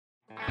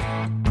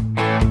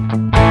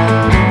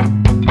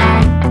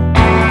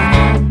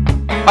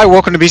Hi,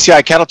 welcome to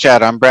BCI Cattle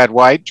Chat. I'm Brad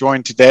White,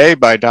 joined today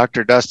by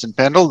Dr. Dustin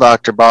Pendle,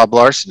 Dr. Bob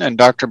Larson, and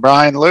Dr.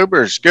 Brian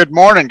Lubers. Good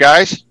morning,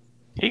 guys.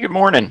 Hey, good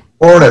morning.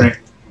 Morning.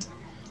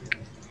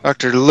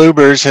 Dr.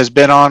 Lubers has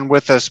been on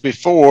with us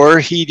before.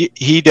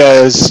 He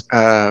does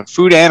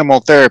food animal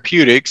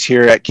therapeutics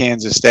here at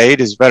Kansas State.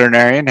 His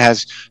veterinarian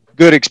has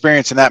good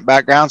experience in that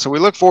background. So we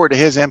look forward to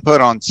his input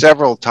on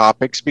several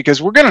topics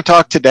because we're going to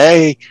talk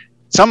today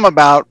some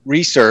about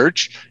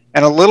research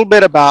and a little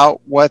bit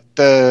about what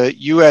the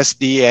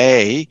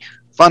USDA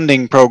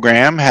funding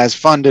program has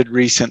funded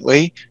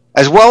recently,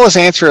 as well as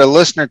answer a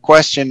listener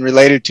question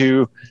related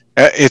to,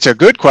 it's a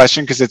good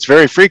question because it's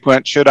very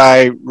frequent, should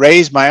I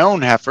raise my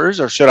own heifers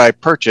or should I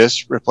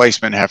purchase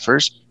replacement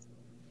heifers?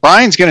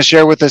 Brian's going to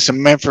share with us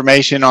some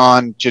information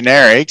on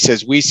generics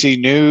as we see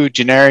new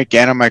generic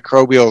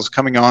antimicrobials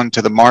coming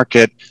onto the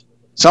market.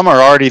 Some are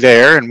already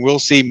there and we'll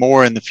see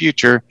more in the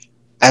future,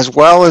 as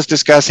well as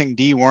discussing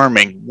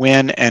deworming.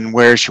 When and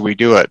where should we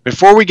do it?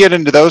 Before we get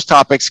into those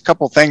topics, a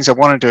couple things I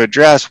wanted to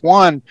address.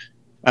 One,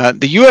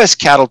 the U.S.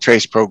 Cattle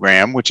Trace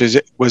Program, which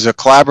was a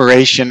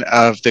collaboration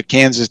of the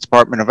Kansas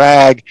Department of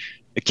Ag,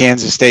 the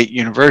Kansas State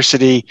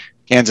University,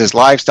 Kansas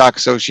Livestock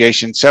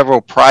Association, several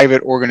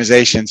private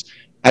organizations,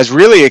 has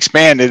really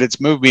expanded.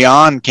 It's moved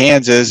beyond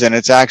Kansas, and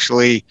it's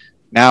actually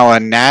now a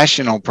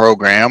national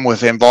program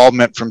with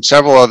involvement from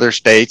several other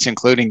states,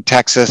 including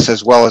Texas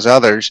as well as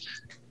others.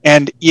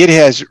 And it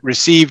has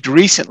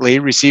recently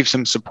received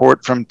some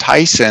support from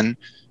Tyson,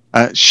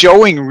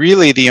 showing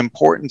really the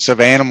importance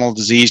of animal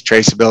disease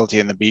traceability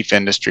in the beef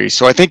industry.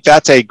 So I think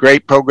that's a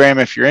great program.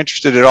 If you're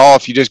interested at all,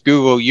 if you just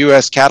Google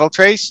U.S. Cattle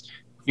Trace,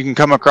 you can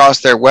come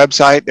across their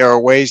website. There are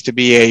ways to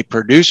be a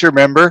producer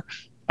member.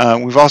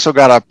 We've also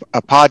got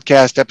a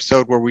podcast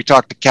episode where we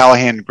talked to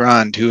Callahan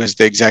Grund, who is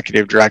the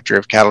executive director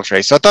of Cattle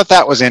Trace. So I thought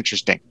that was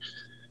interesting.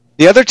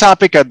 The other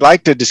topic I'd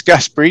like to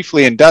discuss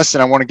briefly, and Dustin,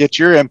 I want to get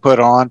your input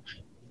on.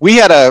 We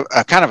had a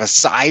kind of a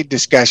side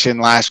discussion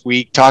last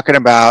week talking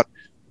about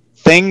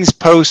things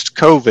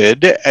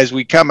post-COVID as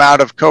we come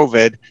out of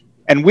COVID.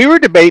 And we were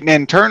debating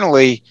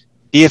internally,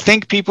 do you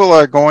think people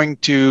are going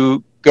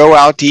to go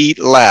out to eat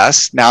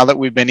less now that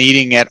we've been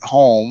eating at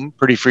home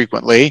pretty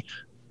frequently?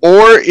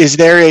 Or is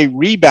there a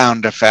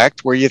rebound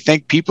effect where you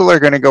think people are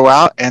going to go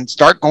out and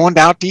start going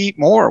out to eat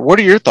more? What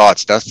are your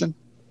thoughts, Dustin?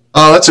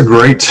 That's a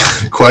great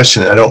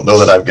question. I don't know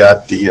that I've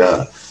got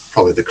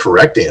probably the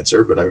correct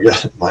answer, but I've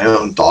got my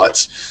own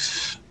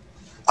thoughts.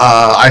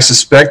 I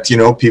suspect,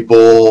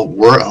 people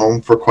were at home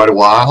for quite a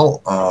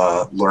while,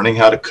 learning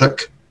how to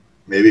cook,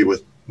 maybe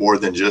with more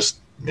than just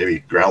maybe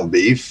ground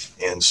beef.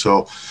 And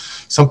so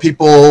some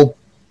people,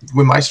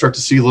 we might start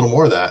to see a little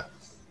more of that.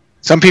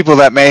 Some people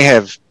that may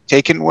have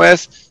taken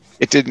with,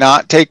 it did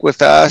not take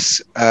with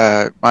us.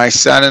 My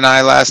son and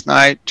I last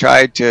night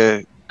tried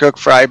to cook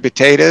fried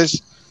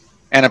potatoes.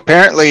 And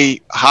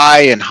apparently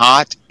high and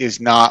hot is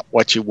not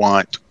what you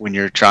want when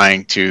you're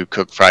trying to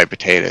cook fried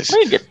potatoes.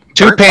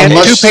 Two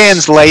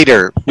pans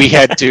later, we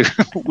had to,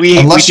 we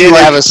did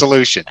have a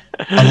solution.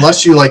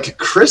 Unless you like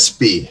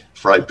crispy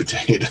fried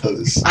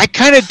potatoes. I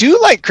kind of do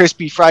like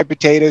crispy fried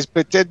potatoes,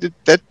 but that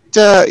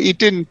it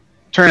didn't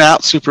turn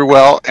out super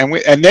well.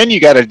 And then you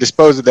got to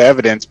dispose of the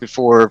evidence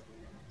before,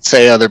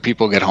 say, other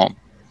people get home.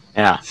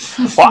 Yeah.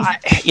 Well,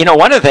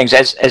 one of the things,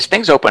 as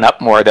things open up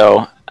more,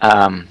 though,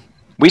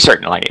 we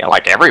certainly,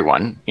 like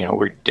everyone,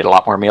 we did a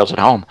lot more meals at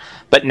home.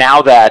 But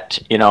now that,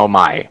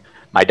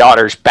 my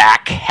daughter's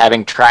back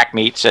having track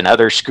meets and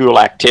other school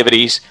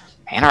activities,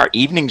 and our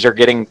evenings are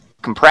getting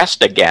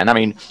compressed again. I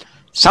mean,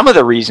 some of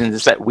the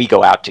reasons that we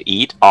go out to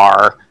eat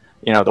are,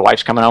 the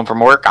wife's coming home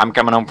from work, I'm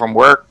coming home from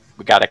work,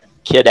 we got a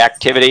kid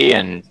activity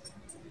in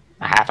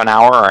a half an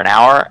hour or an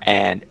hour,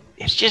 and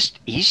it's just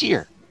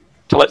easier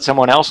to let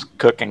someone else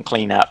cook and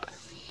clean up.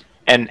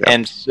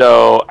 And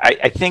so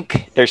I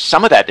think there's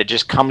some of that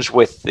just comes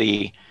with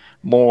the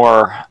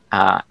more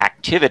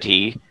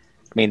activity.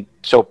 I mean,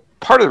 so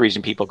part of the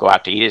reason people go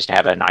out to eat is to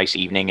have a nice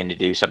evening and to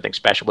do something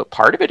special, but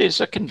part of it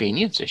is a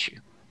convenience issue.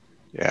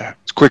 Yeah,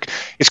 it's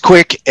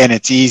quick and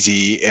it's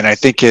easy. And I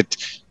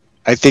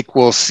think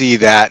we'll see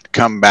that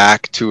come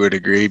back to a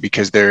degree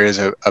because there is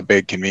a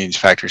big convenience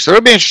factor. So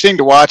it'll be interesting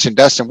to watch. And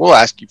Dustin, we'll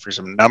ask you for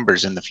some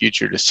numbers in the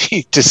future to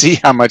see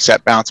how much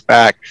that bounced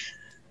back.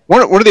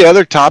 One of the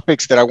other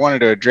topics that I wanted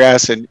to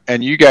address,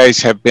 and you guys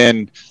have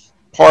been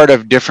part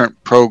of different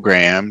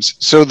programs.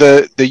 So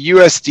the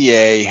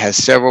USDA has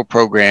several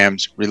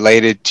programs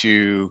related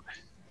to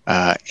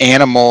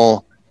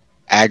animal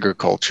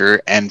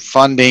agriculture and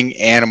funding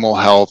animal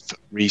health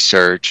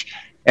research.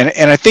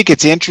 And I think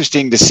it's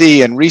interesting to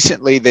see, and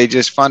recently they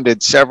just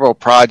funded several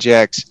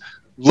projects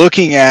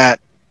looking at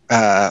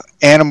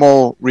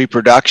animal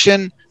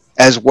reproduction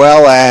as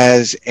well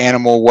as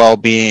animal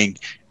well-being.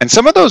 And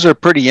some of those are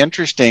pretty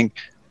interesting,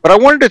 but I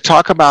wanted to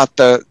talk about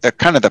the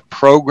kind of the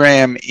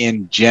program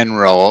in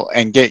general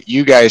and get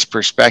you guys'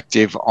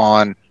 perspective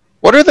on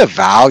what are the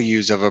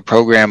values of a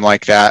program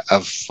like that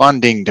of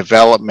funding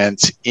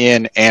developments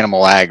in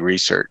animal ag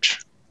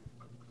research?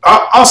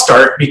 I'll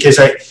start because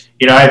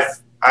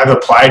I've I've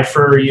applied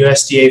for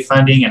USDA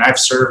funding and I've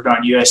served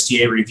on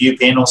USDA review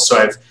panels, so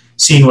I've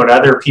seen what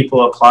other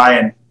people apply.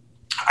 And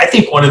I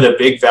think one of the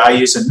big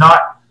values, and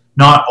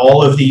not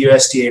all of the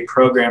USDA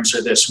programs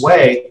are this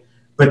way,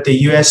 but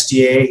the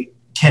USDA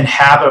can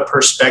have a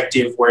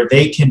perspective where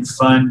they can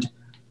fund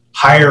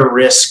higher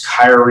risk,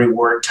 higher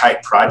reward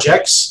type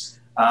projects,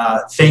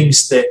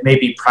 things that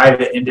maybe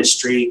private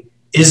industry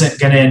isn't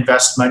going to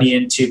invest money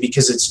into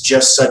because it's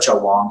just such a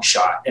long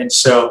shot. And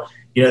so,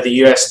 the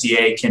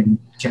USDA can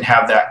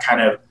have that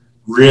kind of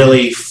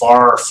really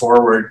far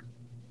forward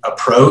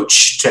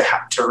approach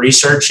to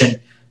research and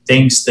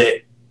things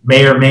that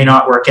may or may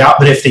not work out.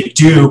 But if they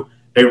do,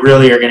 they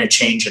really are going to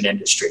change an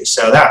industry.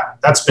 So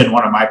that's been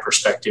one of my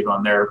perspective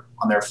on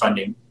their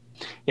funding.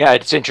 Yeah,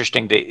 it's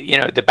interesting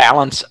the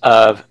balance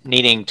of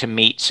needing to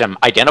meet some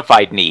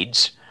identified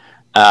needs,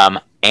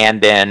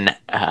 and then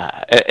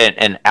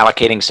and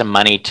allocating some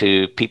money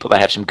to people that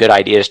have some good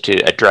ideas to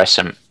address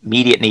some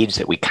immediate needs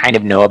that we kind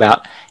of know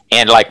about.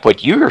 And like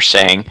what you were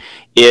saying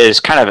is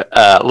kind of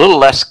a little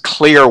less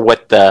clear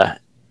what the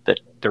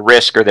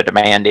risk or the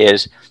demand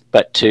is,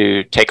 but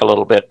to take a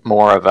little bit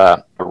more of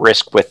a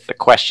risk with the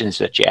questions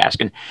that you ask.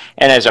 And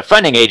as a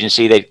funding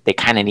agency, they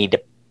kind of need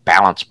to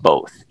balance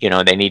both.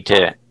 They need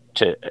to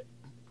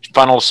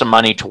funnel some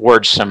money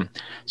towards some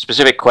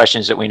specific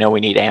questions that we know we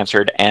need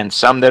answered, and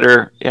some that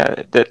are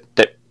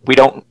that we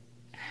don't,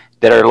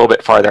 that are a little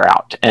bit farther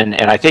out. And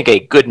I think a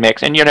good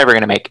mix, and you're never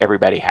going to make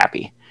everybody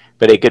happy,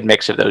 but a good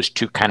mix of those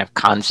two kind of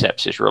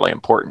concepts is really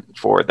important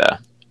for the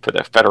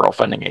federal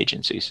funding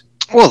agencies.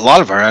 Well, a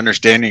lot of our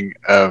understanding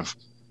of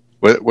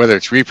whether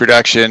it's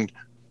reproduction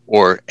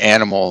or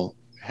animal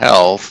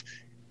health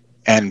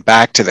and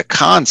back to the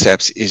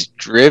concepts is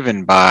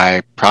driven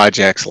by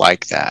projects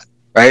like that,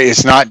 right?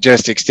 It's not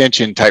just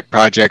extension type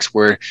projects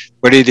where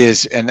what it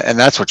is, and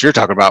that's what you're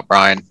talking about,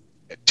 Brian,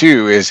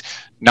 too, is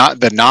not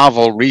the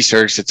novel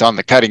research that's on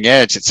the cutting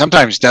edge that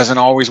sometimes doesn't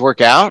always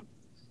work out,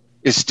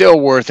 is still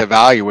worth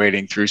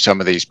evaluating through some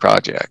of these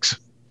projects.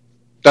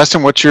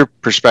 Dustin, what's your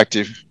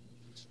perspective?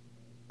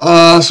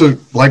 So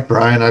like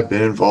Brian, I've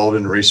been involved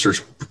in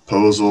research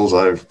proposals.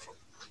 I've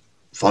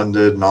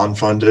funded,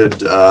 non-funded,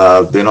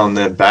 been on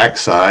the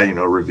backside,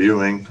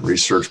 reviewing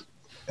research.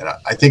 And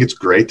I think it's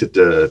great that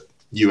the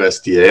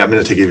USDA, I'm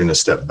going to take even a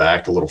step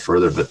back a little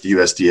further, but the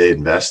USDA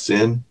invests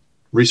in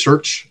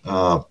research.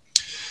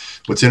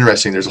 What's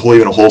interesting, there's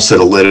even a whole set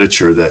of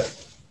literature that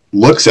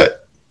looks at,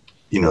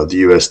 the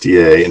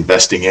USDA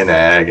investing in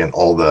ag and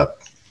all the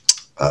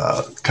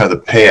kind of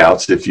the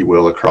payouts, if you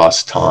will,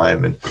 across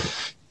time. And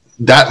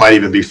that might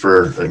even be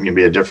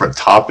maybe a different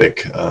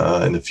topic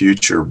in the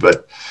future.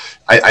 But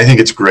I think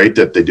it's great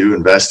that they do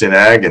invest in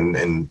ag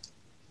and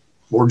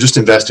or just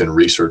invest in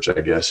research, I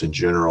guess, in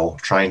general,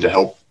 trying to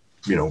help,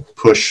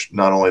 push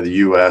not only the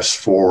U.S.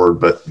 forward,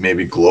 but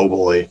maybe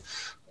globally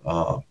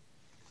on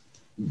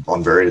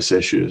various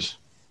issues.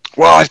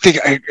 Well, I think,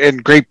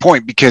 and great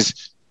point,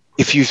 because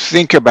if you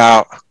think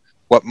about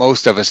what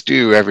most of us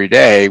do every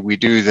day, we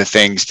do the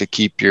things to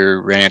keep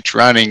your ranch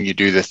running, you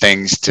do the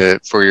things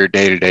for your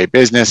day-to-day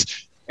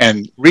business,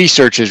 and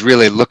research is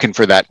really looking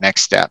for that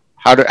next step.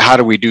 How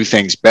do we do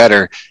things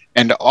better?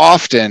 And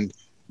often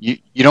you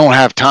don't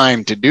have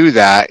time to do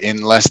that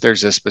unless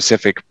there's a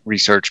specific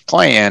research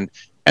plan.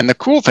 And the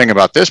cool thing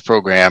about this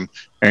program,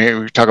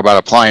 we talk about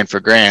applying for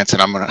grants,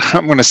 and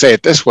I'm gonna say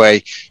it this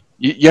way: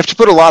 you have to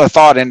put a lot of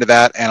thought into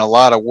that and a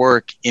lot of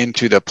work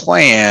into the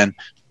plan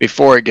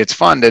before it gets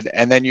funded.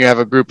 And then you have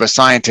a group of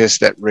scientists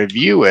that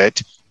review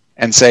it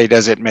and say,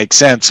 does it make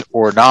sense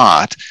or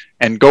not?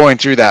 And going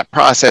through that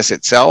process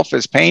itself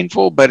is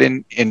painful, but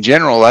in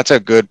general, that's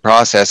a good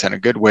process and a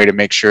good way to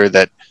make sure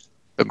that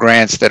the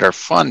grants that are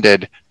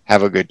funded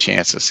have a good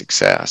chance of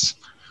success.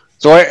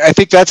 So I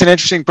think that's an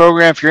interesting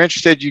program. If you're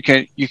interested, you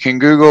can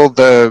Google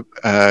the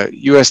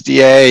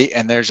USDA,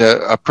 and there's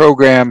a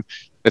program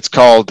that's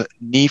called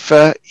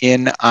NIFA,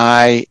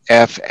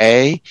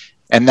 N-I-F-A,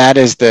 and that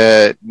is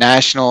the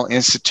National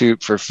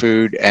Institute for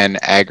Food and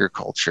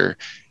Agriculture.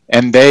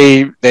 And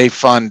they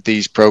fund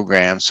these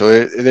programs.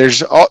 So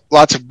there's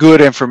lots of good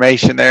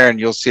information there, and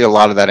you'll see a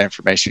lot of that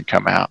information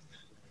come out.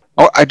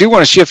 Oh, I do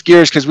want to shift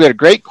gears because we had a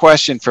great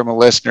question from a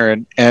listener,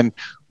 and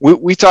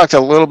we talked a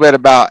little bit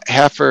about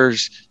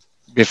heifers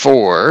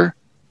before,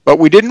 but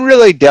we didn't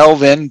really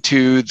delve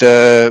into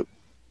the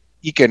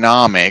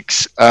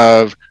economics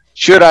of,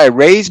 should I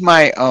raise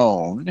my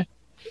own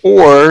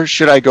or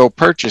should I go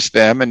purchase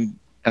them? And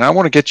I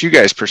want to get you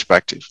guys'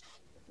 perspective.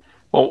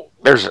 Well,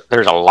 there's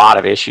a lot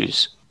of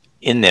issues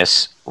in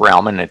this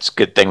realm, and it's a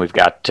good thing we've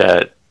got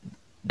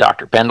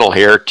Dr. Pendle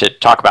here to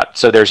talk about.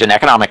 So there's an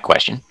economic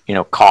question,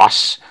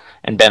 costs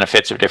and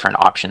benefits of different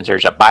options.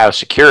 There's a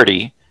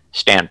biosecurity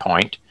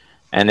standpoint,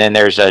 and then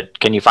there's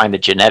can you find the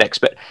genetics?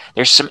 But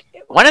there's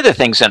one of the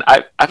things, and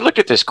I've looked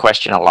at this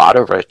question a lot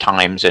over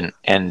times, and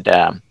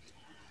I'm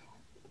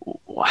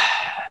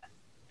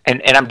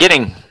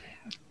getting,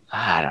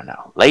 I don't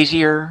know,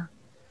 lazier,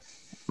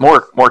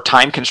 more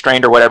time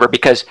constrained or whatever,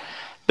 because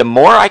the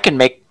more I can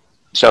make.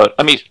 So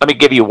let me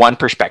give you one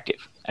perspective.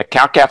 a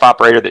cow-calf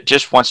operator that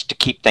just wants to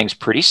keep things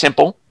pretty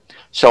simple.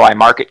 So I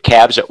market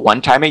calves at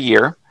one time a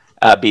year,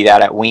 be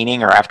that at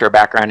weaning or after a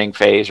backgrounding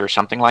phase or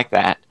something like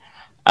that.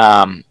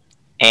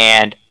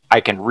 And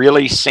I can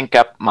really sync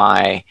up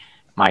my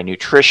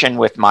nutrition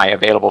with my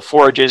available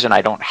forages, and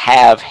I don't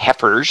have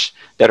heifers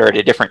that are at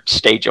a different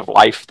stage of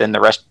life than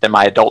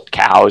my adult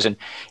cows. And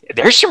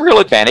there's some real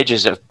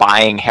advantages of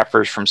buying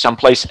heifers from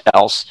someplace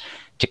else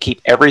to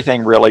keep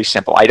everything really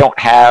simple. I don't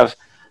have,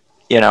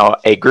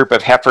 a group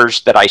of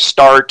heifers that I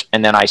start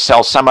and then I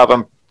sell some of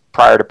them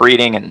prior to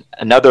breeding, and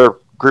another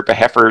group of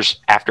heifers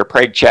after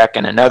preg check,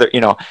 and another,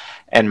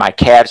 and my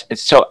calves. And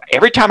so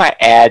every time I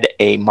add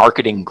a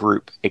marketing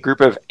group, a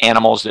group of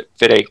animals that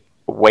fit a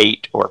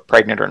weight or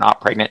pregnant or not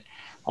pregnant,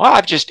 well,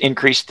 I've just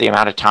increased the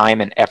amount of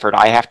time and effort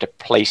I have to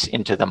place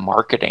into the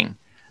marketing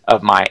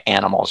of my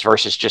animals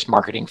versus just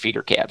marketing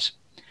feeder calves.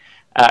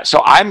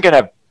 So I'm going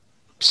to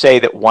say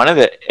that one of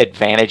the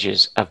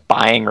advantages of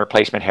buying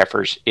replacement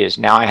heifers is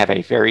now I have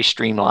a very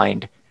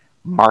streamlined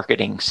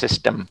marketing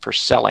system for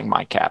selling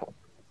my cattle.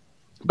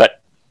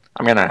 But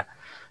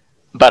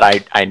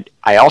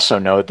I also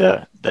know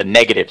the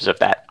negatives of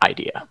that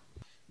idea.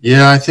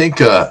 Yeah, I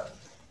think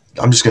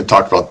I'm just going to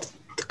talk about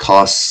the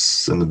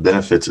costs and the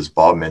benefits, as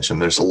Bob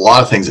mentioned. There's a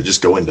lot of things that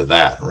just go into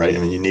that, right? I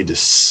mean, you need to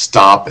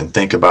stop and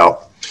think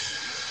about,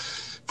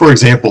 for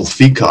example,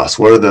 feed costs.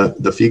 What are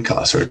the feed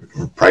costs? Are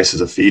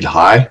prices of feed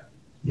high?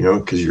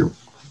 Because you're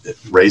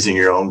raising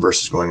your own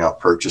versus going out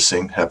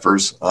purchasing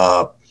heifers.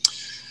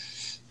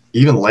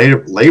 Even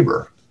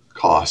labor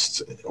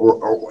costs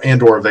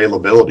or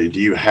availability. Do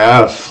you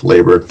have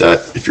labor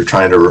that, if you're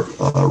trying to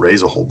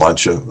raise a whole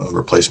bunch of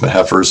replacement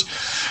heifers,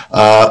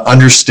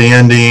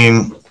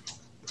 understanding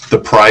the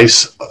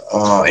price,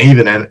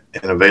 even and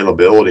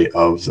availability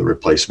of the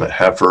replacement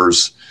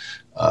heifers.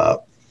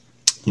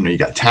 You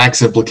got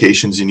tax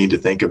implications you need to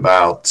think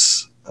about,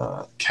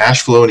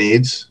 cash flow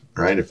needs,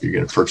 right? If you're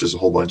going to purchase a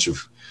whole bunch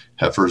of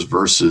heifers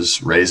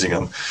versus raising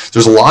them,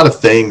 there's a lot of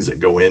things that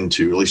go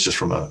into, at least just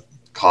from a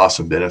cost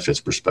and benefits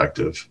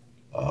perspective,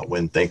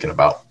 when thinking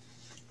about,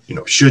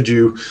 should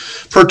you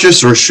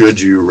purchase or should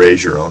you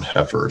raise your own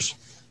heifers?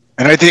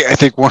 And I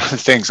think one of the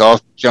things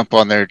I'll jump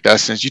on there,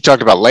 Dustin, is you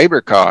talked about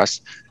labor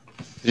costs.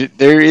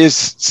 There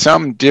is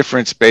some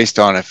difference based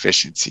on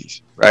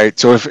efficiencies, right?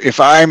 So if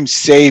I'm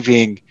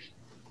saving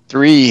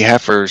 3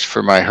 heifers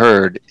for my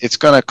herd, it's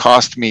going to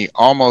cost me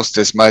almost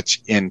as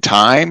much in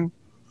time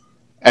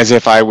as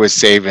if I was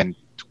saving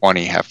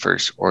 20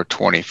 heifers or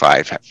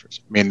 25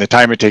 heifers. I mean, the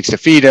time it takes to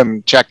feed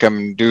them, check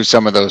them, do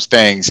some of those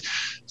things.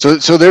 So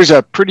there's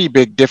a pretty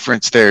big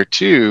difference there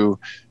too,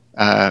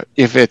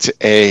 if it's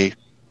a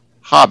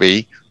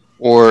hobby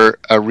or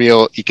a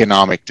real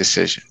economic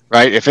decision,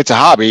 right? If it's a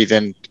hobby,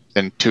 then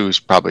 2 is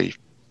probably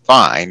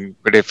fine.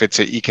 But if it's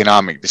an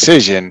economic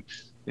decision,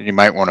 then you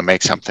might want to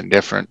make something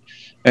different.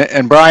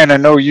 And Brian, I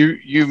know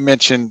you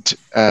mentioned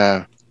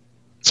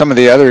some of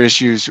the other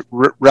issues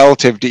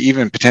relative to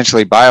even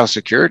potentially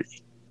biosecurity.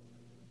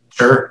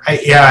 Sure.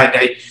 I'm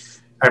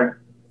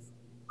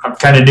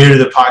kind of new to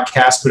the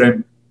podcast, but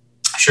I'm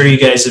sure you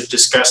guys have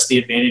discussed the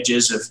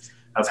advantages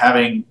of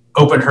having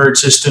open herd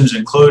systems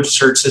and closed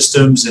herd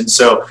systems. And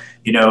so,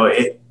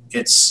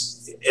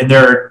 and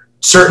there are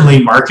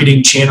certainly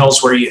marketing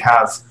channels where you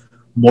have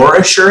more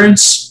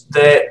assurance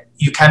that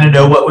you kind of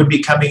know what would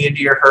be coming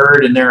into your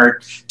herd. And there are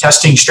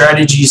testing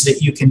strategies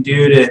that you can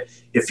do to,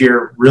 if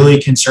you're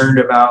really concerned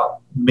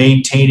about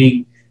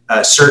maintaining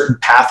a certain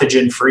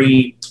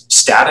pathogen-free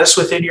status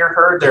within your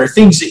herd, there are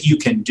things that you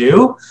can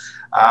do.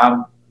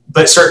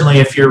 But certainly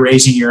if you're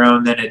raising your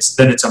own, then it's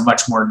a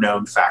much more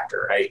known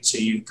factor, right? So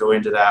you go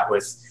into that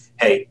with,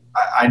 hey,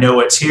 I know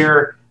what's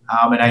here,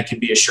 and I can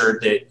be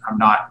assured that I'm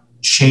not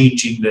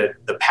changing the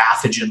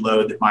pathogen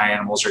load that my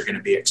animals are going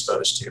to be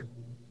exposed to.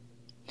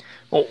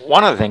 Well,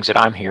 one of the things that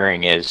I'm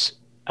hearing is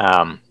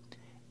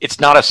it's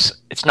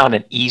not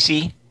an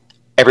easy.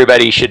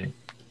 Everybody should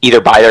either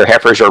buy their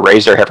heifers or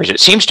raise their heifers. It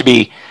seems to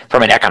be,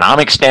 from an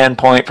economic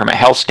standpoint, from a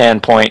health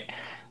standpoint,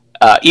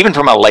 even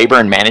from a labor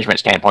and management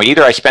standpoint,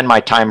 either I spend my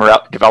time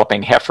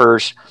developing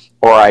heifers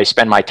or I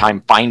spend my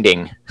time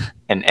finding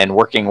and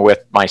working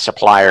with my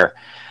supplier.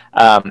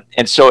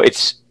 And so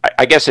it's,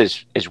 I guess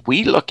as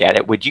we look at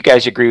it, would you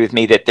guys agree with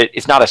me that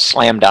it's not a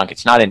slam dunk?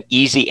 It's not an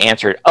easy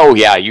answer. Oh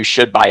yeah, you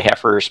should buy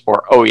heifers,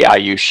 or oh yeah,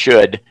 you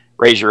should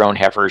raise your own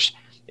heifers.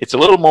 It's a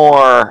little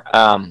more,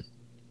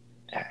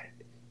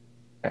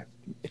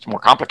 it's more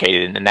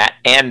complicated than that.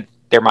 And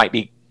there might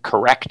be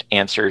correct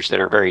answers that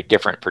are very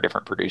different for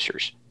different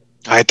producers.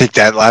 I think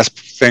that last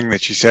thing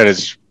that you said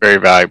is very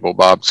valuable,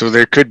 Bob. So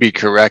there could be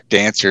correct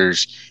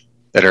answers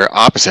that are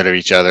opposite of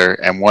each other,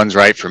 and one's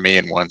right for me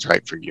and one's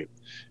right for you.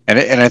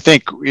 And I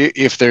think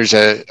if there's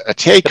a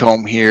take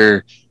home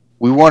here,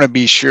 we want to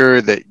be sure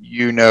that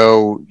you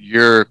know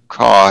your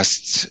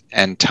costs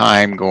and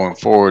time going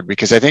forward,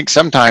 because I think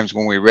sometimes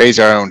when we raise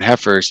our own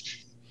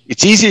heifers,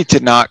 it's easy to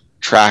not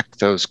track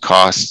those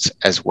costs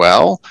as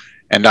well.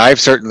 And I've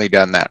certainly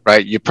done that,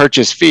 right? You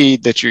purchase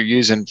feed that you're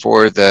using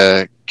for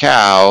the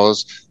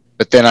cows,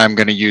 but then I'm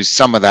going to use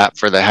some of that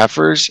for the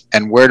heifers.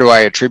 And where do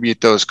I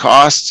attribute those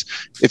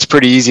costs? It's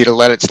pretty easy to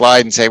let it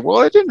slide and say,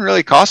 well, it didn't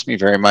really cost me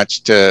very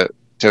much to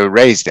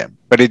raise them,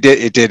 but it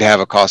did have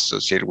a cost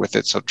associated with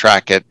it. So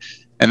track it.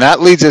 And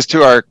that leads us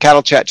to our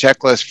Cattle Chat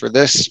checklist for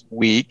this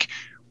week,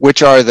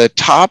 which are the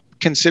top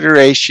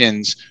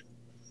considerations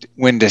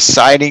when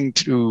deciding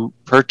to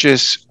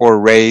purchase or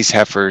raise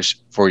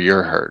heifers for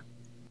your herd.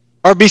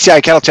 Our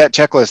BCI Cattle Chat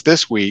checklist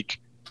this week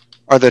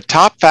are the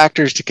top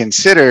factors to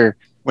consider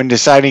when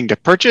deciding to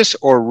purchase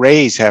or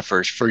raise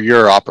heifers for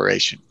your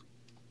operation.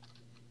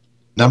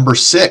 Number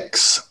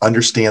 6,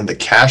 understand the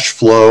cash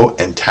flow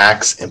and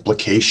tax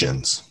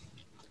implications.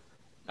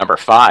 Number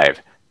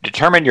 5,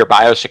 determine your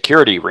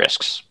biosecurity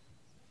risks.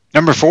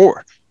 Number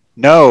 4,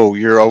 know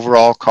your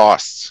overall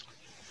costs.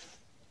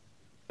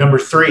 Number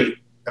 3,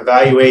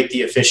 evaluate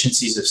the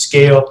efficiencies of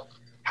scale.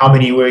 How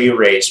many will you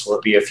raise? Will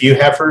it be a few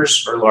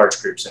heifers or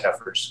large groups of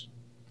heifers?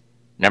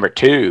 Number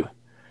 2,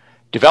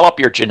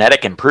 develop your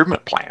genetic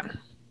improvement plan.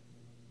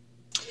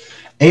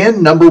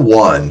 And number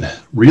 1,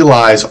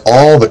 realize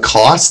all the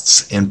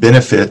costs and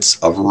benefits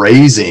of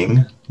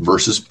raising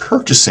versus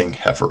purchasing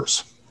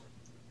heifers.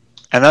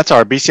 And that's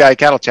our BCI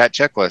Cattle Chat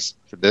checklist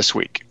for this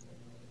week.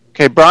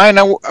 Okay, Brian,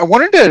 I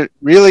wanted to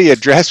really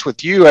address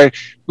with you.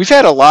 We've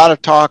had a lot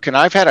of talk, and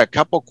I've had a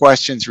couple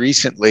questions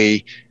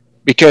recently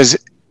because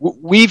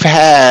we've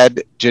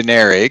had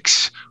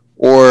generics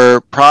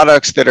or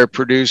products that are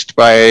produced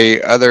by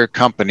other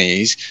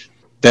companies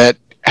that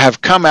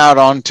have come out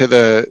onto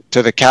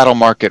the cattle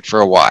market for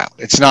a while.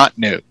 It's not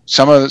new.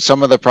 Some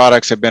of the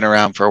products have been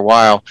around for a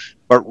while,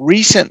 but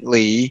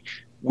recently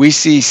we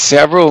see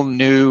several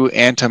new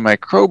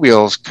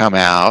antimicrobials come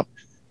out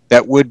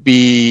that would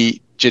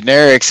be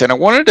generics. And I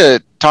wanted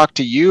to talk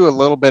to you a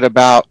little bit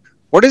about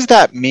what does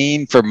that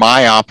mean for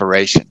my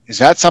operation? Is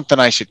that something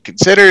I should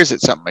consider? Is it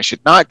something I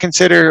should not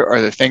consider?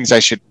 Are there things I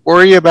should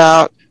worry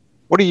about?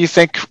 What do you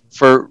think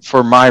for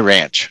my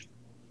ranch?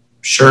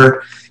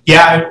 Sure.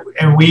 Yeah,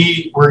 and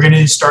we're going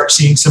to start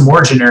seeing some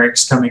more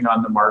generics coming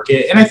on the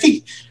market. And I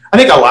think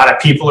a lot of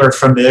people are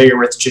familiar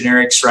with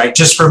generics, right?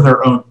 Just from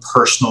their own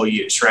personal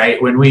use, right?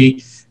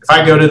 If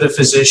I go to the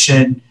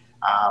physician,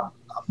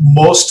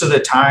 most of the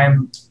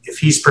time, if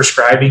he's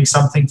prescribing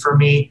something for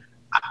me,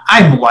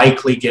 I'm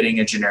likely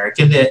getting a generic.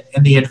 And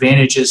the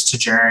advantages to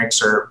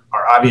generics are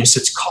obvious.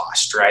 It's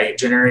cost, right?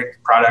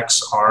 Generic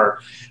products are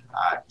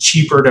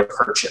cheaper to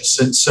purchase.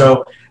 And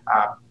so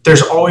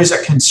there's always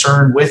a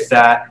concern with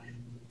that.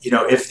 You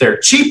know, if they're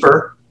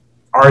cheaper,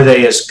 are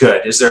they as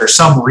good? Is there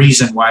some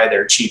reason why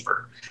they're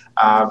cheaper?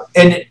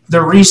 And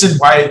the reason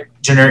why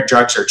generic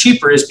drugs are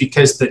cheaper is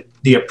because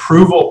the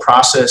approval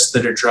process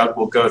that a drug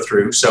will go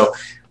through. So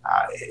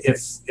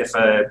if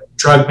a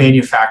drug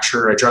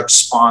manufacturer, a drug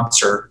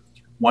sponsor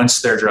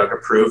wants their drug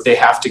approved, they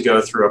have to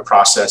go through a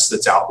process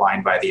that's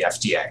outlined by the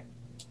FDA.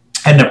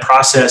 And the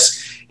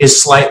process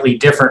is slightly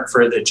different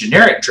for the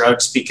generic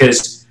drugs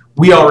because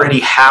we already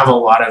have a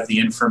lot of the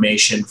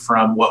information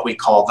from what we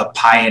call the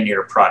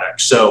pioneer product.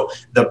 So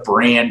the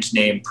brand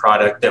name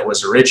product that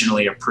was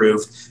originally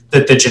approved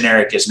that the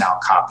generic is now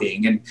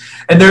copying.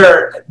 And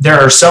there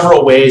are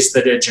several ways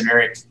that a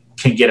generic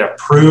can get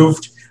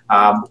approved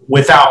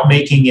without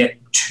making it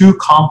too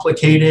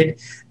complicated.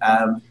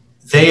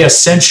 They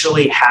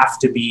essentially have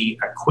to be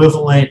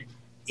equivalent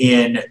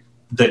in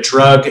the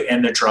drug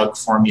and the drug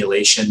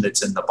formulation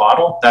that's in the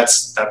bottle.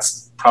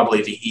 That's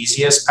probably the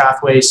easiest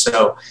pathway.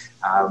 So,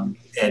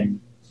 and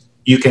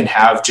you can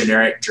have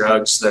generic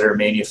drugs that are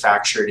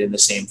manufactured in the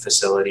same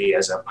facility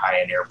as a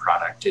pioneer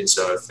product. And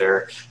so if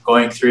they're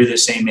going through the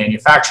same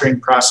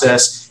manufacturing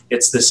process,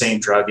 it's the same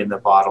drug in the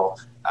bottle.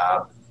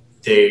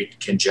 They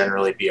can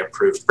generally be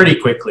approved pretty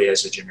quickly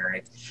as a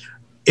generic.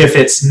 If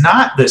it's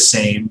not the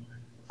same,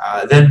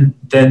 then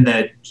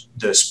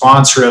the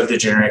sponsor of the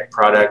generic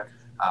product,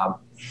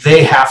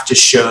 they have to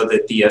show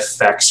that the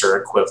effects are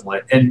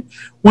equivalent. And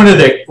one of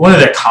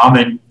the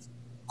common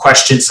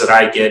questions that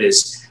I get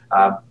is,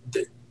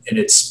 and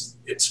it's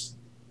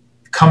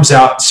comes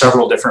out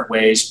several different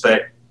ways,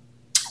 but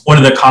one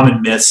of the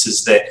common myths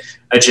is that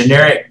a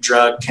generic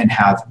drug can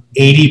have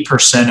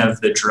 80%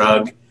 of the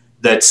drug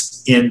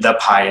that's in the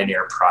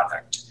pioneer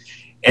product.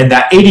 And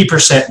that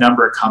 80%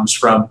 number comes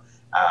from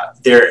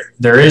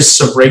there is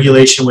some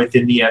regulation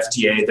within the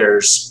FDA.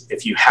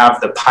 If you have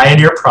the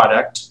pioneer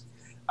product,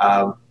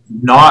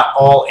 not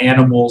all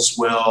animals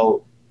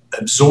will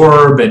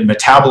absorb and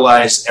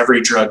metabolize every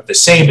drug the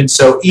same. And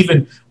so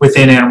even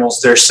within animals,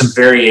 there's some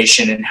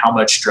variation in how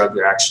much drug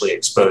they're actually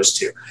exposed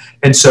to.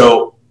 And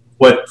so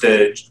what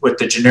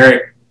the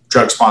generic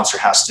drug sponsor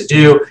has to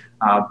do,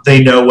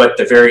 they know what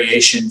the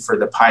variation for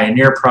the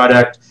pioneer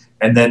product,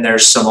 and then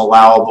there's some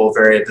allowable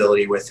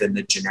variability within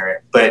the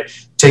generic. But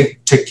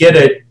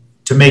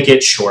to make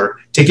it short,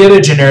 to get a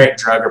generic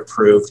drug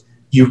approved,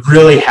 you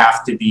really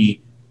have to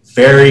be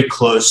very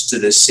close to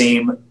the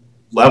same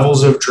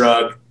levels of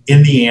drug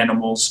in the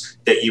animals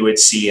that you would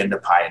see in the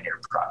pioneer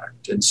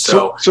product. And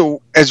so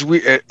as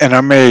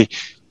the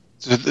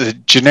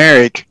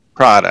generic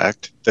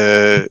product,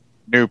 the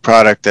new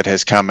product that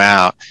has come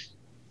out,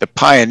 the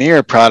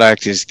Pioneer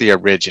product is the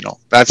original.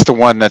 That's the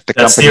one that the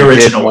That's company the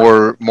did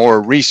original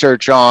more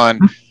research on.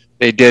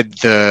 They did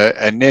the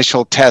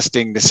initial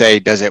testing to say,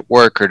 does it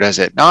work or does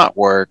it not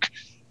work?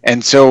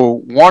 And so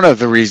one of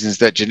the reasons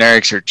that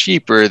generics are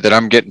cheaper that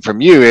I'm getting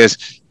from you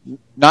is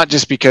not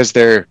just because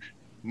they're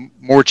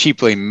more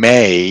cheaply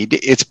made,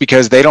 it's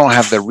because they don't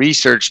have the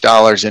research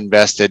dollars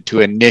invested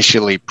to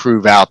initially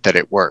prove out that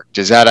it worked.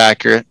 Is that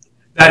accurate?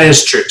 That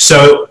is true.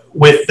 So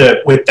with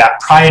that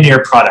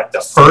Pioneer product,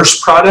 the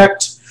first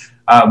product,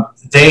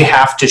 they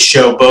have to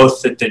show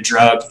both that the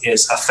drug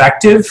is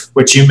effective,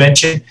 which you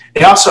mentioned.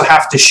 They also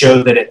have to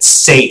show that it's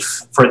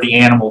safe for the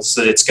animals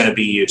that it's going to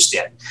be used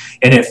in.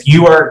 And if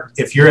you're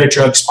a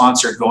drug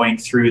sponsor going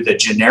through the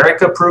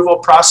generic approval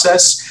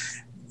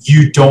process,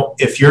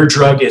 if your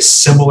drug is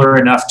similar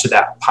enough to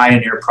that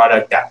Pioneer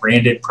product, that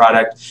branded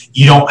product,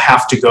 you don't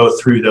have to go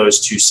through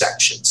those two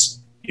sections.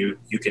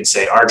 You can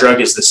say our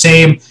drug is the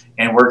same,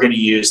 and we're going to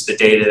use the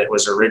data that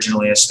was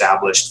originally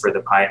established for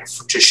the Pioneer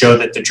to show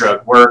that the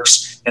drug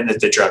works and that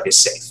the drug is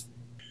safe.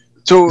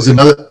 So is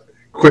another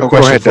quick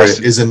question for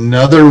you. Is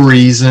another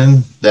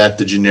reason that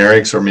the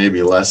generics are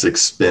maybe less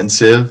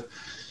expensive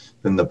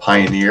than the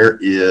Pioneer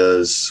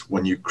is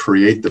when you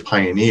create the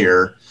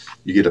Pioneer,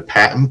 you get a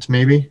patent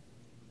maybe,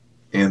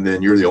 and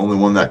then you're the only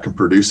one that can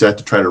produce that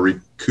to try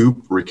to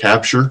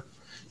recapture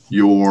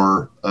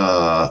your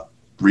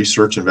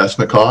research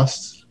investment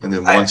costs. And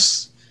then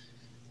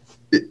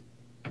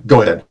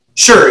go ahead.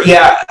 Sure.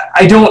 Yeah.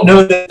 I don't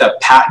know that the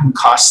patent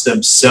costs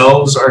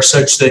themselves are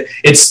such that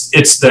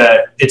it's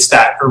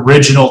that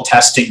original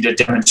testing to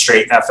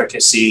demonstrate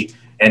efficacy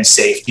and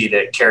safety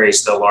that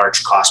carries the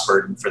large cost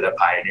burden for the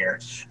Pioneer.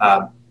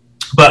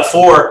 But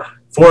for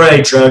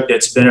a drug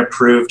that's been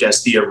approved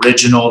as the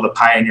original, the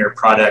Pioneer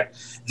product,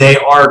 they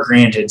are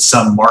granted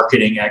some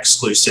marketing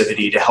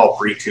exclusivity to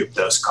help recoup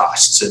those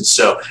costs. And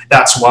so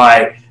that's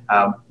why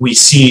we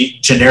see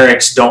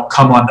generics don't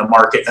come on the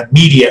market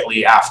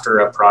immediately after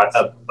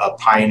a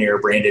Pioneer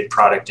branded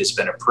product has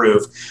been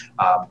approved.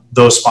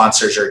 Those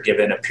sponsors are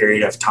given a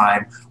period of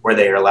time where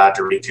they are allowed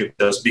to recoup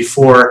those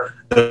before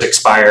those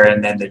expire,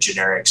 and then the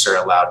generics are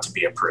allowed to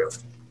be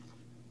approved.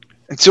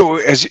 And so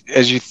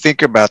as you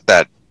think about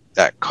that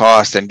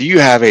cost, and do you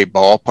have a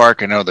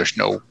ballpark? I know there's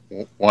no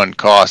one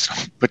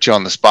cost, put you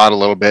on the spot a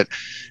little bit,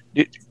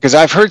 because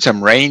I've heard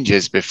some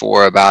ranges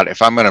before about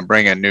if I'm going to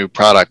bring a new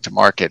product to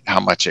market, how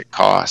much it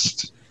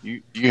costs.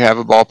 You have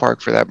a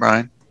ballpark for that,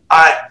 Brian?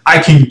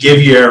 I can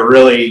give you a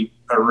really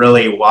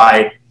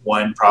wide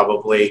one,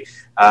 probably.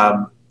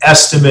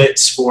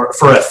 Estimates for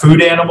a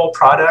food animal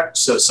product,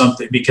 so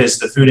something, because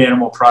the food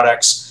animal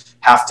products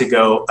have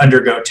to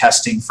undergo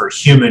testing for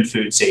human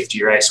food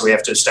safety, right? So we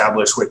have to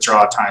establish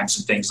withdrawal times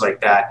and things like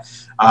that.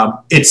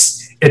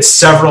 It's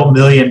several $1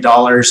 million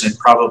and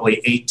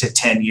probably 8 to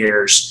 10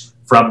 years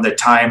from the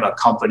time a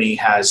company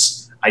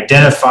has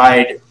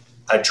identified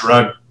a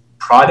drug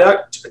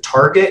product, a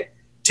target,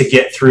 to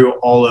get through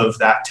all of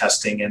that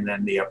testing and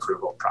then the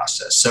approval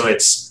process. So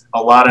it's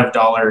a lot of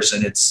dollars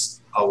and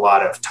it's a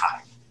lot of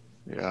time.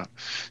 Yeah.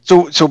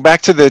 So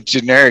back to the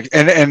generic,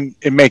 and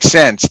it makes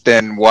sense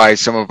then why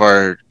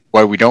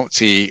we don't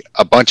see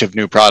a bunch of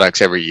new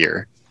products every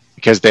year,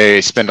 because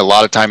they spend a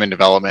lot of time in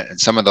development, and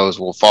some of those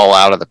will fall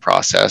out of the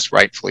process,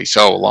 rightfully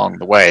so, along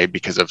the way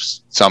because of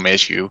some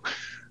issue.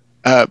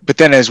 But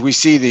then as we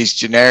see these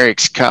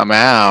generics come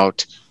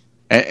out,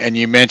 and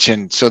you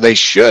mentioned, so they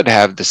should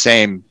have the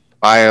same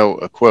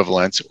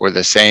bioequivalence or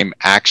the same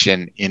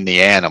action in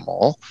the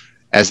animal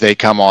as they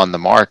come on the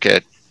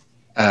market.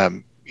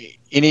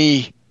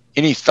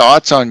 Any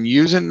thoughts on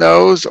using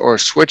those or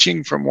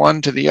switching from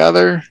one to the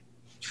other?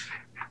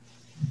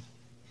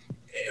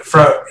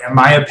 In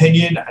my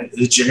opinion,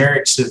 the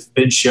generics have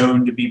been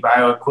shown to be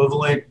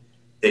bioequivalent.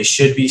 They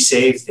should be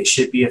safe. They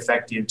should be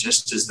effective,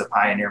 just as the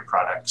Pioneer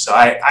product. So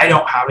I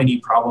don't have any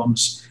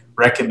problems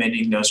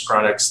recommending those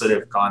products that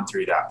have gone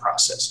through that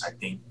process. I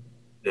think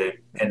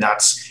and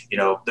that's,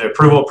 the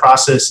approval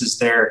process is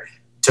there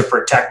to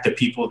protect the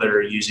people that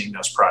are using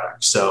those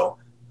products. So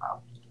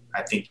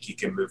I think you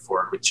can move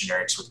forward with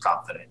generics with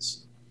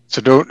confidence.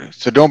 So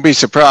don't be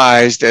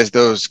surprised as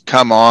those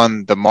come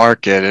on the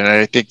market. And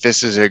I think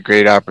this is a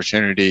great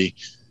opportunity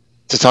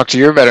to talk to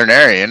your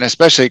veterinarian,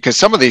 especially because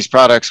some of these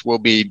products will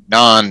be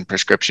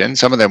non-prescription.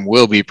 Some of them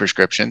will be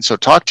prescription. So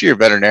talk to your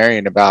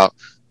veterinarian about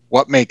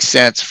what makes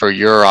sense for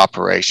your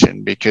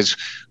operation, because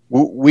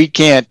we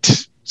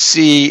can't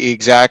see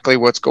exactly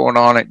what's going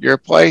on at your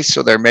place.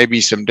 So there may be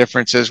some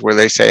differences where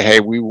they say, hey,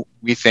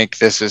 we think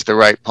this is the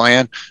right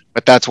plan,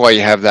 but that's why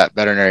you have that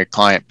veterinary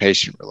client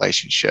patient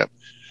relationship.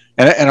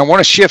 And I want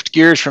to shift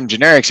gears from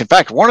generics. In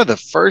fact, one of the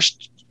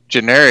first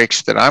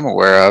generics that I'm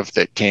aware of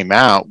that came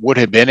out would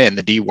have been in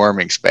the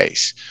deworming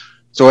space.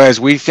 So as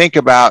we think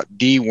about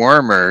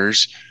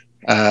dewormers,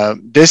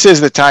 this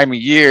is the time of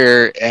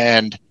year,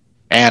 and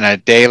a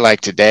day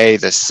like today,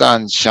 the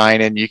sun's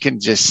shining, you can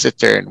just sit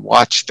there and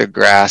watch the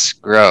grass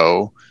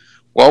grow.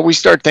 Well, we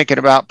start thinking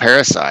about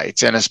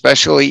parasites, and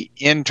especially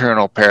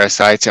internal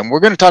parasites. And we're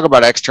going to talk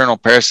about external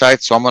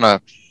parasites, so I'm going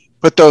to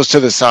put those to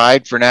the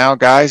side for now,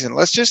 guys, and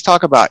let's just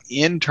talk about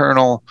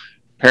internal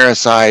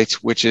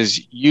parasites, which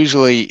is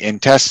usually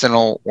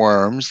intestinal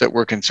worms that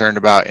we're concerned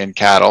about in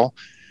cattle.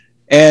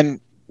 And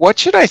what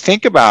should I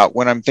think about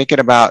when I'm thinking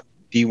about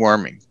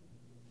deworming?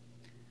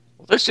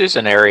 This is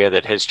an area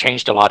that has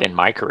changed a lot in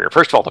my career.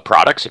 First of all, the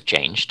products have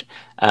changed.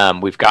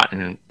 We've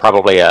gotten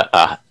probably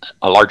a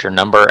larger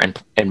number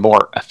and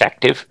more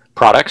effective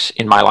products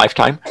in my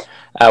lifetime,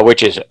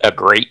 which is a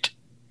great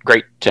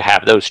to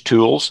have those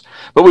tools.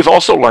 But we've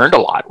also learned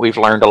a lot. We've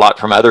learned a lot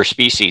from other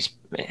species.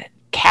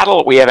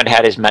 Cattle, we haven't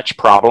had as much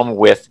problem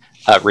with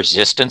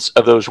resistance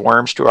of those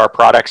worms to our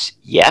products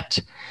yet.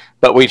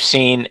 But we've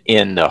seen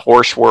in the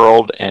horse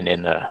world and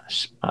in the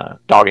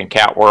dog and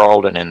cat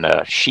world and in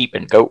the sheep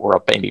and goat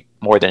world, maybe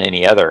more than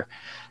any other,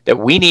 that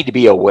we need to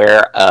be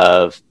aware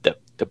of the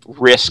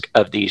risk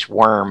of these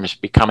worms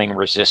becoming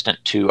resistant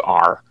to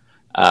our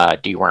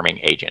deworming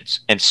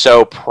agents. And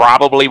so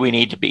probably we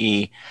need to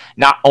be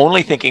not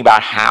only thinking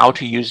about how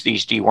to use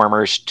these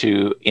dewormers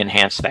to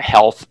enhance the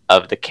health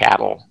of the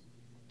cattle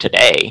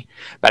today,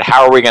 but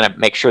how are we going to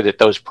make sure that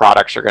those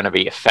products are going to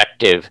be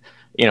effective,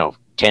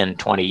 10,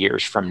 20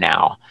 years from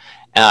now.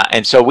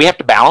 And so we have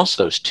to balance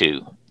those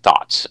two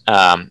thoughts.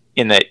 Don't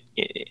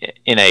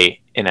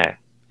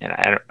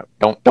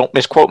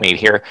misquote me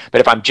here,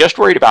 but if I'm just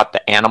worried about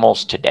the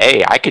animals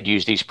today, I could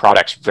use these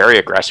products very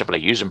aggressively,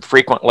 use them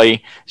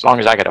frequently, as long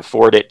as I could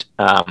afford it.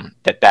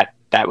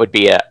 That would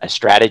be a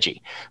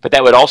strategy. But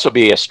that would also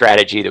be a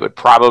strategy that would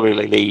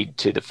probably lead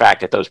to the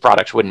fact that those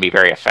products wouldn't be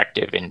very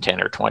effective in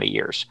 10 or 20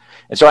 years.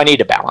 And so I need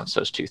to balance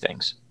those two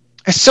things.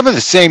 Some of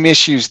the same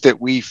issues that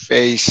we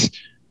face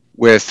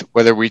with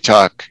whether we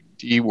talk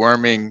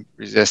deworming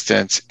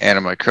resistance,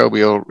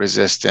 antimicrobial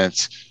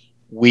resistance,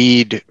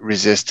 weed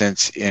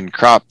resistance in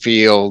crop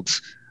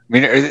fields. I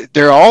mean,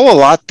 they're all a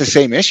lot the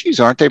same issues,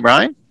 aren't they,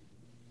 Brian?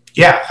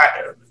 Yeah,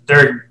 at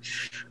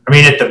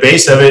the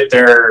base of it,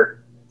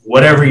 they're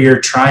whatever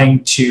you're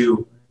trying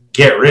to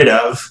get rid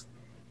of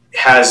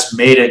has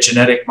made a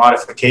genetic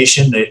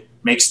modification that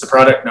makes the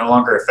product no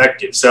longer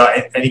effective. So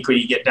I think when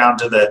you get down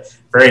to the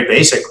very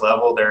basic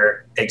level,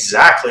 they're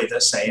exactly the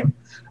same.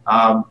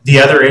 The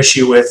other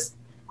issue with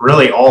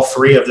really all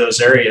three of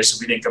those areas, if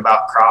we think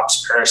about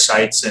crops,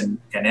 parasites, and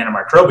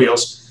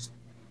antimicrobials,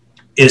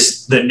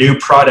 is the new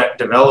product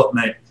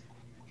development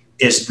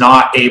is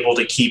not able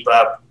to keep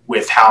up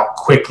with how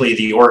quickly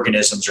the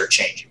organisms are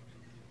changing.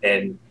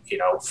 And,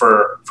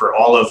 for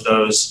all of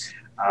those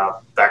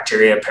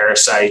bacteria,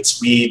 parasites,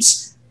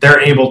 weeds,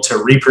 they're able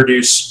to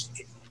reproduce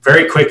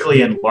very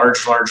quickly in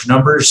large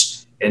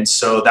numbers. And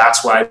so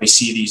that's why we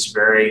see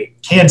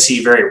can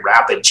see very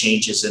rapid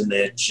changes in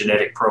the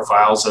genetic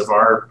profiles of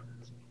our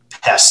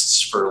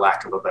pests, for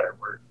lack of a better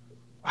word.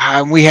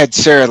 We had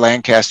Sarah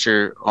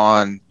Lancaster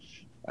on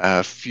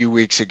a few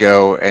weeks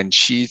ago, and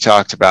she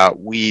talked about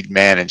weed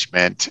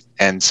management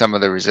and some of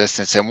the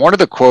resistance. And one of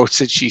the quotes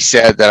that she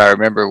said that I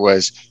remember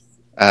was,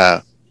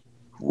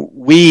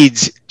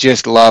 weeds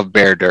just love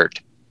bare dirt,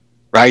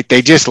 right?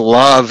 They just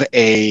love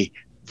a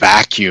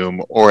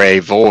vacuum or a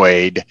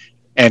void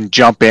and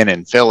jump in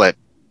and fill it.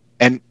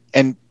 And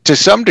to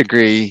some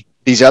degree,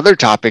 these other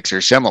topics are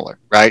similar,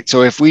 right?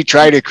 So if we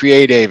try to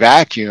create a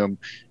vacuum,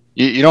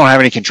 you don't have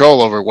any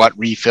control over what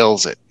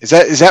refills it. Is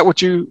that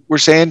what you were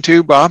saying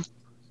too, Bob?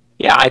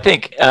 Yeah, I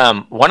think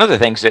one of the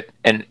things that,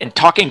 and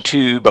talking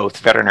to both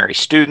veterinary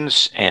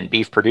students and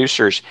beef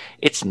producers,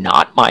 it's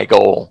not my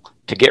goal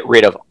to get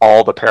rid of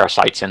all the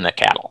parasites in the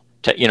cattle,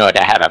 to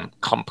have them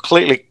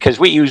completely, because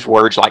we use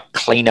words like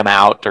clean them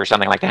out or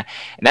something like that.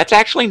 And that's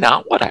actually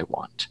not what I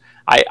want.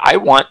 I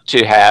want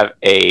to have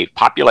a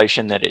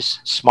population that is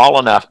small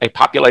enough, a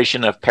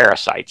population of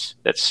parasites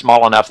that's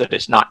small enough that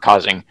it's not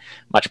causing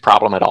much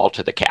problem at all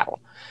to the cattle.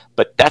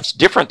 But that's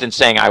different than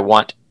saying I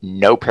want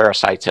no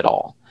parasites at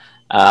all.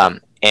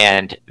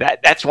 And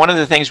that's one of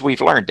the things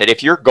we've learned, that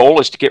if your goal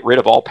is to get rid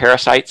of all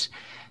parasites,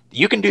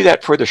 you can do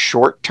that for the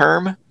short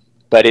term,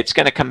 but it's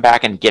going to come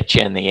back and get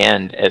you in the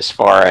end as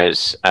far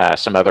as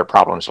some other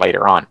problems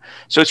later on.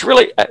 So it's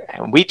really,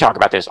 and we talk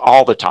about this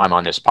all the time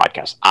on this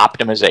podcast,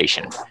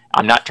 optimization.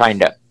 I'm not trying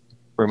to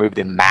remove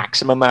the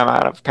maximum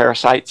amount of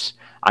parasites.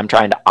 I'm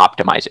trying to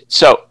optimize it.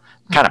 So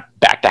kind of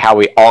back to how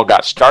we all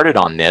got started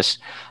on this,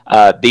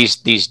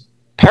 these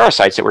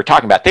parasites that we're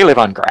talking about, they live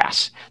on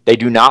grass. They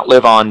do not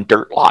live on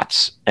dirt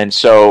lots. And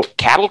so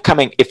cattle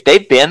coming, if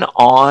they've been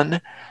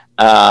on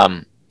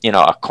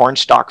a corn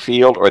stalk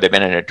field, or they've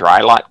been in a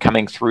dry lot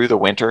coming through the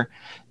winter,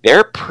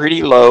 they're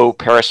pretty low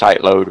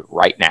parasite load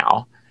right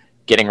now,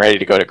 getting ready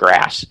to go to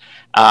grass.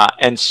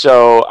 And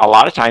so a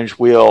lot of times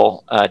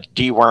we'll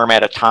deworm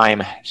at a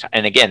time.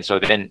 And again, so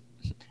then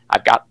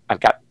I've got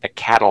the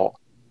cattle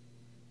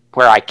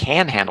where I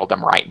can handle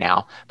them right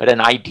now, but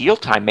an ideal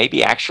time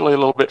maybe actually a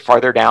little bit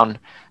farther down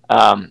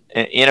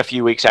in a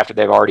few weeks after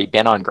they've already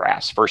been on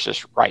grass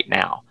versus right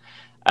now.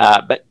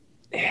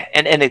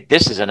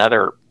 This is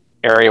another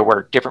area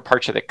where different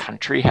parts of the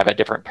country have a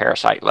different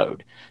parasite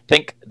load.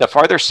 Think the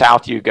farther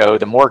south you go,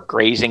 the more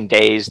grazing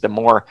days, the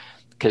more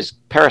because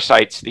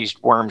parasites,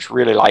 these worms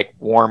really like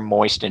warm,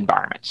 moist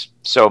environments.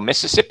 So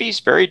Mississippi is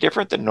very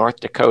different than North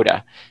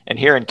Dakota. And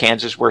here in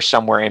Kansas, we're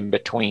somewhere in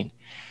between.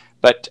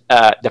 But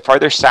the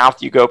farther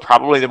south you go,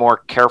 probably the more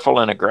careful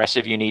and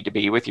aggressive you need to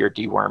be with your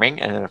deworming.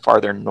 And then the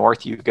farther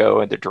north you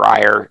go and the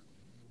drier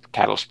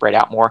cattle spread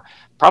out more,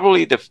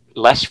 probably the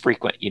less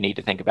frequent you need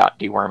to think about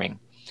deworming.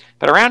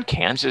 But around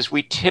Kansas,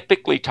 we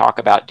typically talk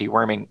about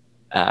deworming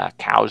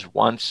cows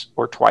once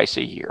or twice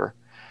a year.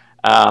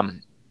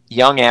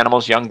 Young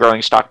animals, young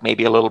growing stock,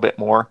 maybe a little bit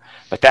more,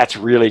 but that's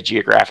really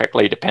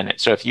geographically dependent.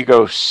 So if you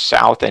go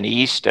south and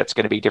east, that's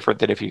going to be different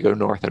than if you go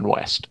north and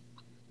west.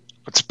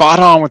 But spot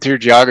on with your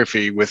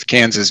geography, with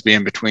Kansas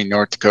being between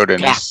North Dakota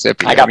and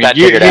Mississippi. I got that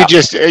figured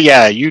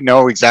out. You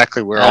know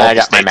exactly where all the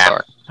states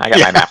are. I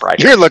got my map right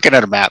here. You're looking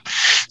at a map.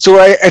 So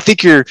I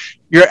think you're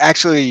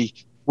actually,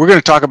 we're going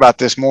to talk about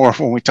this more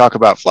when we talk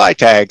about fly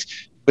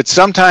tags, but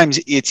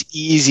sometimes it's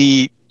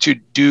easy to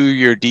do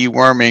your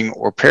deworming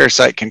or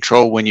parasite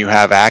control when you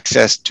have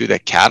access to the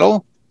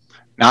cattle,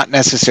 not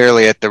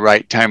necessarily at the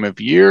right time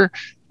of year.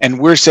 And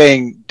we're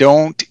saying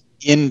don't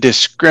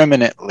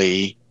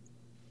indiscriminately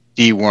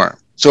deworm.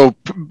 So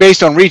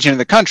based on region of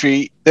the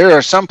country, there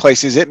are some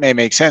places it may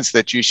make sense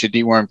that you should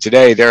deworm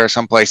today. There are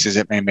some places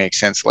it may make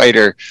sense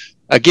later.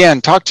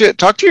 Again, talk to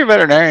your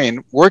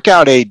veterinarian, work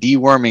out a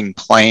deworming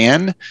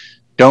plan.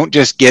 Don't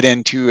just get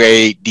into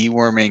a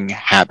deworming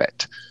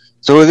habit.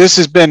 So this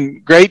has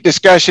been great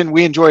discussion.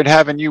 We enjoyed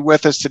having you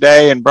with us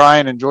today, and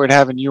Brian enjoyed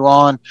having you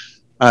on.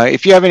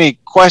 If you have any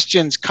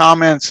questions,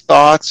 comments,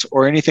 thoughts,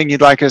 or anything you'd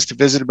like us to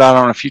visit about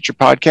on a future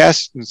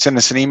podcast, send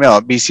us an email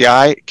at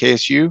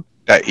bci@ksu.edu.